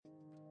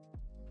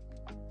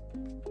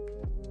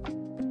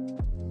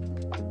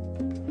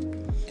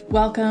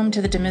Welcome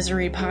to the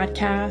Demisery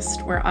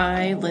podcast, where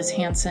I, Liz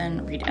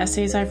Hansen, read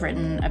essays I've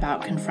written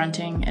about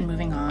confronting and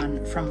moving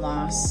on from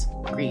loss,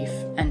 grief,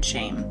 and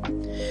shame.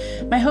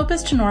 My hope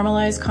is to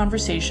normalize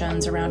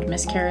conversations around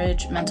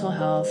miscarriage, mental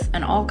health,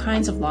 and all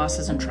kinds of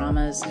losses and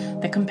traumas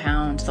that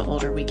compound the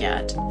older we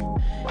get.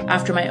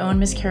 After my own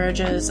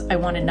miscarriages, I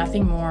wanted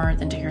nothing more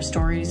than to hear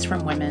stories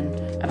from women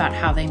about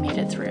how they made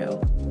it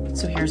through.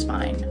 So here's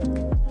mine.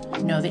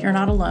 Know that you're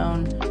not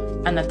alone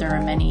and that there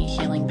are many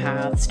healing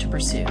paths to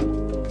pursue.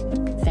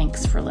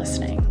 Thanks for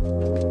listening.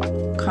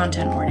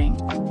 Content warning.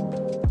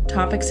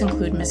 Topics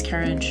include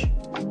miscarriage,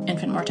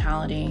 infant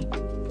mortality,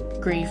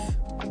 grief,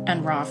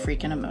 and raw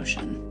freaking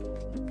emotion.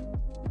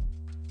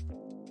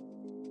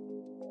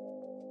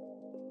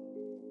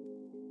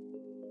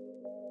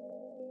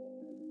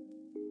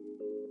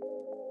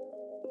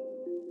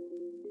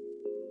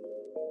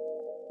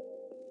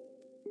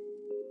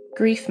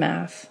 Grief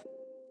math.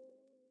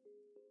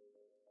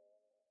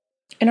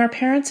 In our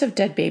Parents of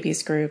Dead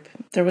Babies group,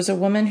 there was a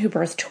woman who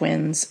birthed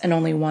twins and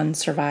only one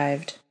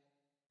survived.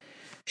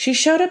 She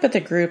showed up at the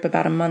group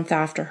about a month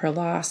after her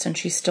loss, and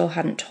she still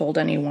hadn't told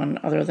anyone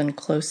other than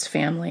close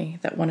family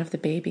that one of the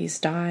babies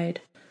died.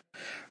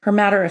 Her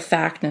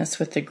matter-of-factness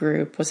with the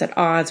group was at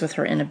odds with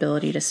her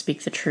inability to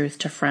speak the truth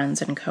to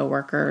friends and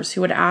coworkers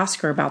who would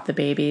ask her about the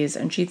babies,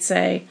 and she'd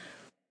say,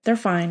 "They're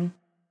fine."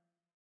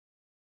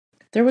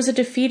 There was a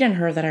defeat in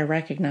her that I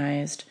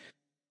recognized,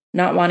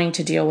 not wanting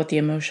to deal with the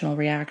emotional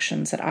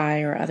reactions that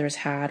I or others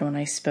had when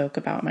I spoke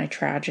about my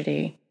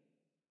tragedy.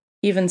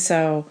 Even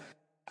so,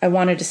 I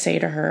wanted to say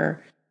to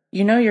her,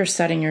 "You know you're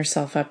setting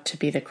yourself up to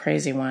be the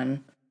crazy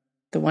one,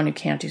 the one who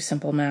can't do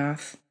simple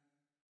math."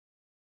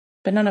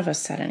 But none of us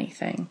said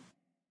anything.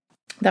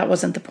 That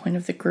wasn't the point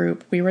of the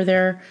group. We were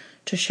there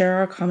to share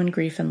our common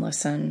grief and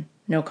listen,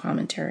 no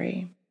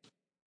commentary.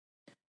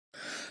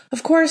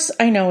 Of course,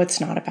 I know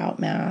it's not about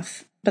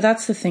math. But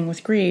that's the thing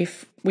with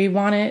grief. We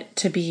want it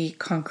to be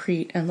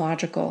concrete and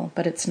logical,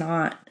 but it's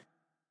not.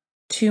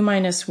 2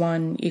 minus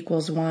 1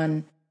 equals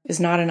 1 is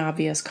not an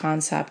obvious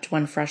concept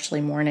when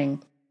freshly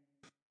mourning.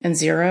 And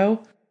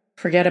 0?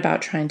 Forget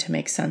about trying to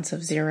make sense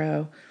of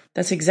 0.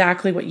 That's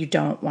exactly what you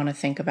don't want to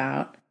think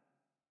about.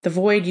 The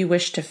void you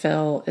wish to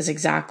fill is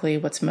exactly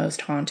what's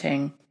most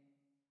haunting,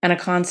 and a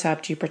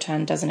concept you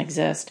pretend doesn't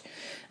exist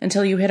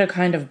until you hit a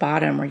kind of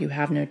bottom where you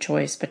have no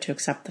choice but to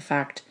accept the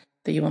fact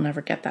that you will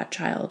never get that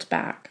child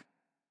back.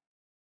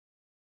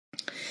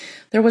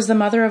 There was the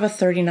mother of a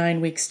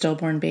 39-week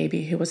stillborn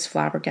baby who was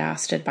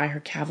flabbergasted by her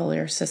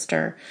cavalier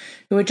sister,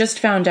 who had just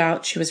found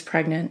out she was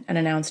pregnant and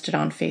announced it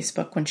on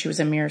Facebook when she was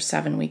a mere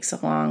 7 weeks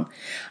along.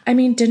 I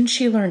mean, didn't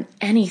she learn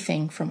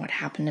anything from what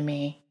happened to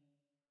me?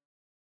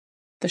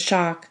 The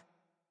shock,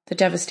 the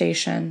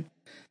devastation,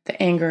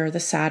 the anger, the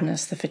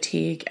sadness, the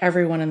fatigue,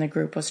 everyone in the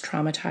group was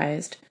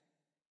traumatized.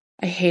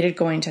 I hated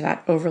going to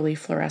that overly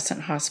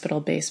fluorescent hospital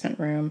basement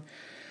room.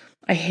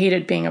 I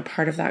hated being a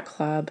part of that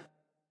club.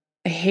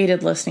 I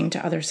hated listening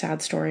to other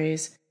sad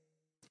stories.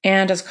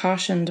 And as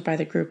cautioned by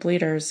the group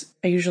leaders,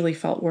 I usually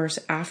felt worse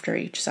after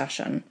each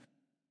session.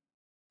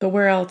 But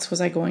where else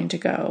was I going to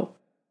go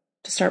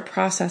to start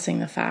processing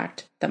the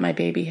fact that my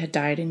baby had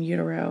died in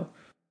utero,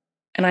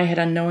 and I had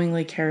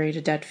unknowingly carried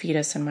a dead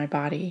fetus in my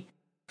body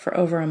for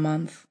over a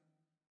month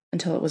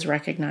until it was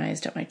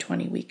recognized at my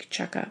 20-week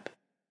checkup?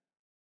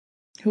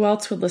 Who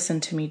else would listen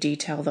to me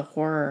detail the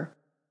horror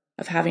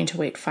of having to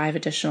wait 5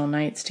 additional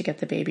nights to get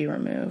the baby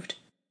removed?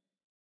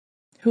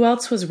 Who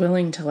else was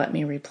willing to let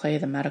me replay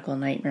the medical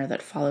nightmare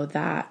that followed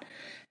that?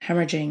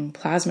 Hemorrhaging,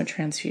 plasma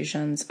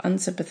transfusions,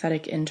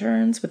 unsympathetic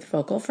interns with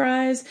vocal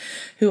fries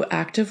who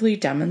actively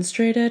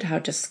demonstrated how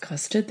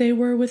disgusted they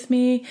were with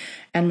me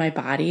and my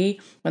body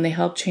when they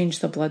helped change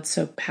the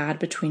blood-soaked pad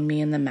between me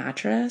and the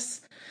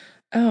mattress.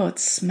 Oh, it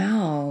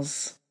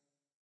smells.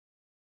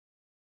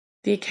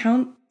 The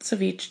accounts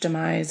of each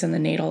demise in the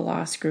natal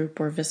loss group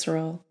were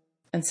visceral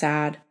and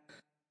sad,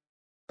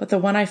 but the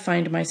one I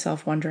find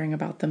myself wondering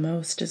about the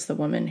most is the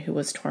woman who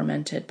was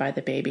tormented by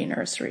the baby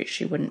nursery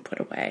she wouldn't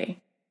put away.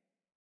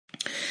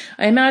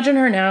 I imagine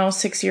her now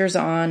 6 years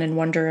on and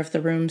wonder if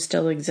the room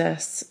still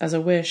exists as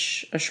a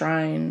wish, a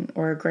shrine,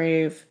 or a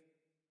grave.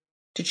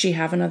 Did she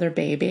have another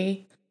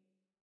baby?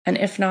 And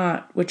if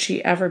not, would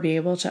she ever be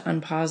able to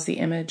unpause the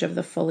image of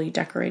the fully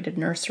decorated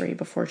nursery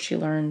before she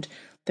learned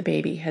the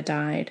baby had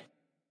died?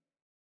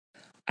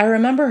 I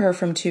remember her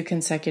from 2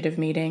 consecutive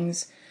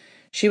meetings.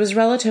 She was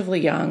relatively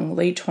young,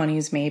 late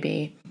 20s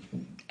maybe,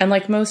 and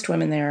like most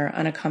women there,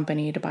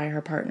 unaccompanied by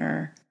her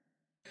partner.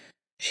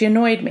 She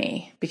annoyed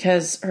me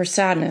because her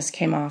sadness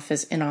came off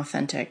as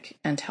inauthentic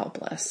and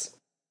helpless.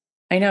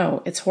 I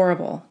know, it's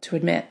horrible to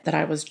admit that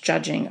I was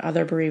judging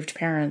other bereaved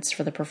parents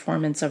for the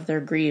performance of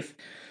their grief,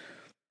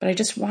 but I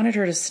just wanted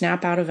her to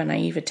snap out of a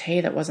naivete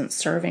that wasn't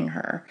serving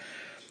her.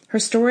 Her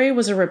story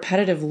was a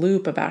repetitive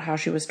loop about how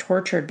she was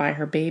tortured by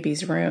her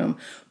baby's room.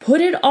 "Put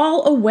it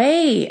all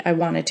away!" I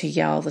wanted to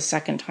yell the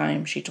second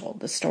time she told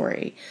the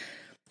story.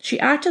 She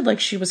acted like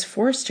she was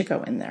forced to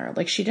go in there,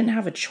 like she didn't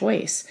have a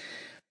choice,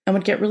 and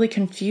would get really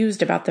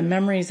confused about the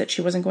memories that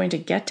she wasn't going to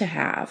get to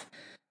have.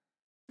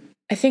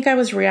 I think I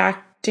was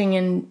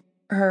reacting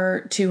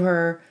to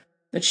her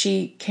that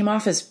she came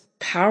off as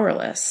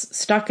powerless,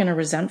 stuck in a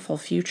resentful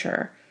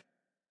future.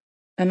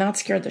 And that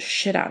scared the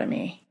shit out of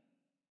me.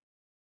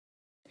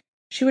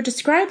 She would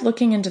describe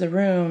looking into the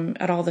room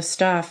at all the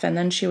stuff, and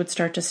then she would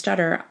start to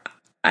stutter.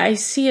 I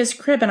see his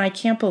crib, and I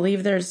can't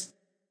believe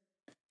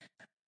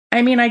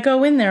I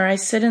go in there, I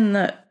see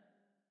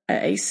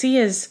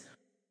his...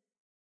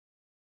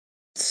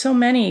 So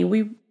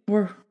many.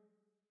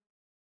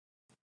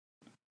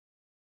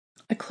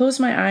 I close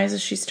my eyes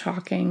as she's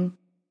talking.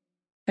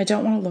 I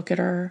don't want to look at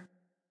her.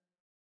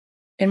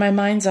 In my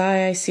mind's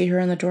eye, I see her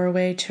in the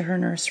doorway to her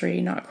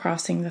nursery, not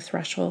crossing the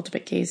threshold,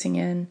 but gazing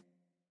in.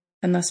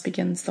 And thus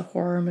begins the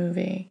horror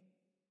movie.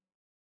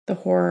 The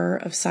horror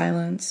of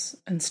silence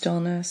and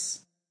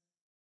stillness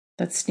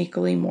that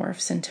sneakily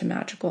morphs into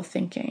magical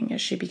thinking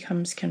as she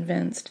becomes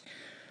convinced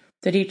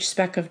that each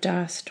speck of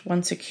dust,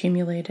 once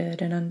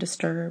accumulated and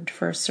undisturbed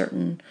for a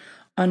certain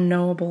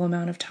unknowable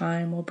amount of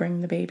time, will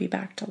bring the baby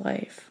back to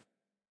life.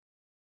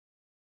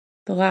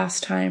 The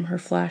last time her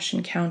flesh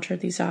encountered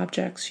these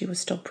objects, she was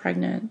still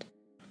pregnant.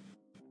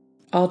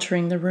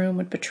 Altering the room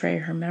would betray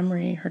her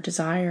memory, her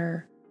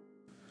desire.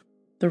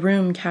 The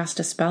room cast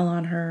a spell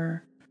on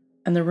her,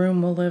 and the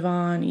room will live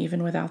on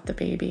even without the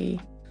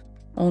baby,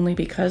 only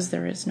because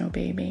there is no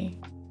baby.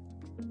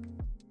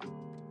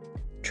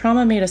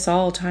 Trauma made us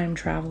all time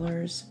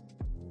travelers,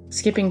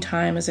 skipping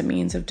time as a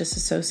means of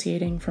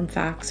disassociating from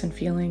facts and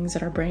feelings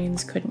that our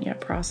brains couldn't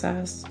yet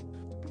process.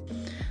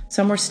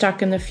 Some were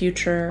stuck in the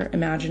future,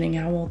 imagining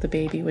how old the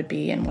baby would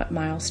be and what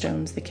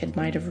milestones the kid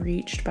might have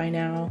reached by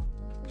now.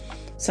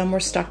 Some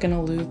were stuck in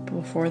a loop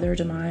before their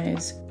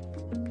demise,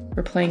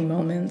 replaying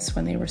moments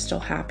when they were still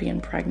happy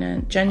and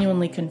pregnant,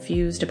 genuinely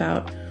confused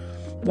about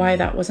why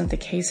that wasn't the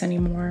case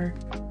anymore.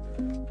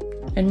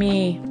 And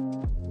me,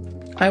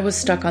 I was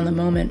stuck on the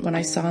moment when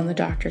I saw in the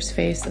doctor's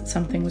face that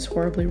something was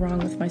horribly wrong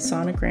with my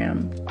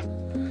sonogram.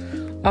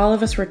 All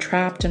of us were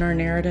trapped in our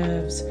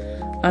narratives,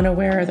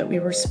 unaware that we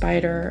were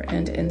spider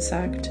and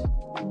insect,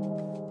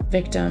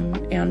 victim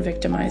and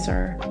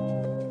victimizer,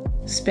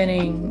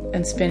 spinning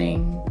and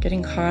spinning,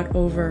 getting caught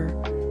over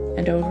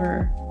and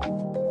over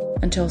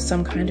until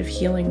some kind of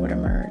healing would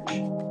emerge.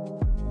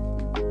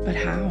 But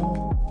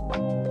how?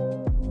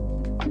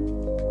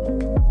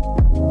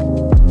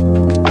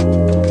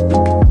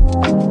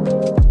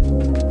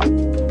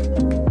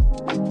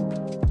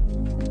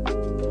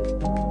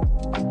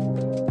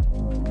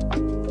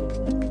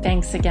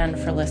 Thanks again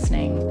for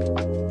listening.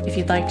 If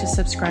you'd like to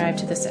subscribe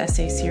to this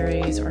essay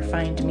series or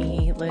find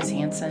me, Liz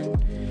Hansen,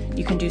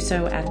 you can do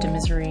so at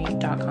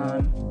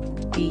demisery.com.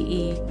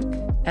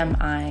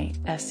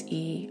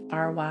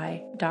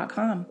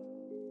 DEMISERY.com.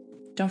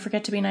 Don't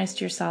forget to be nice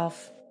to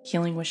yourself.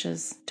 Healing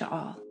wishes to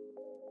all.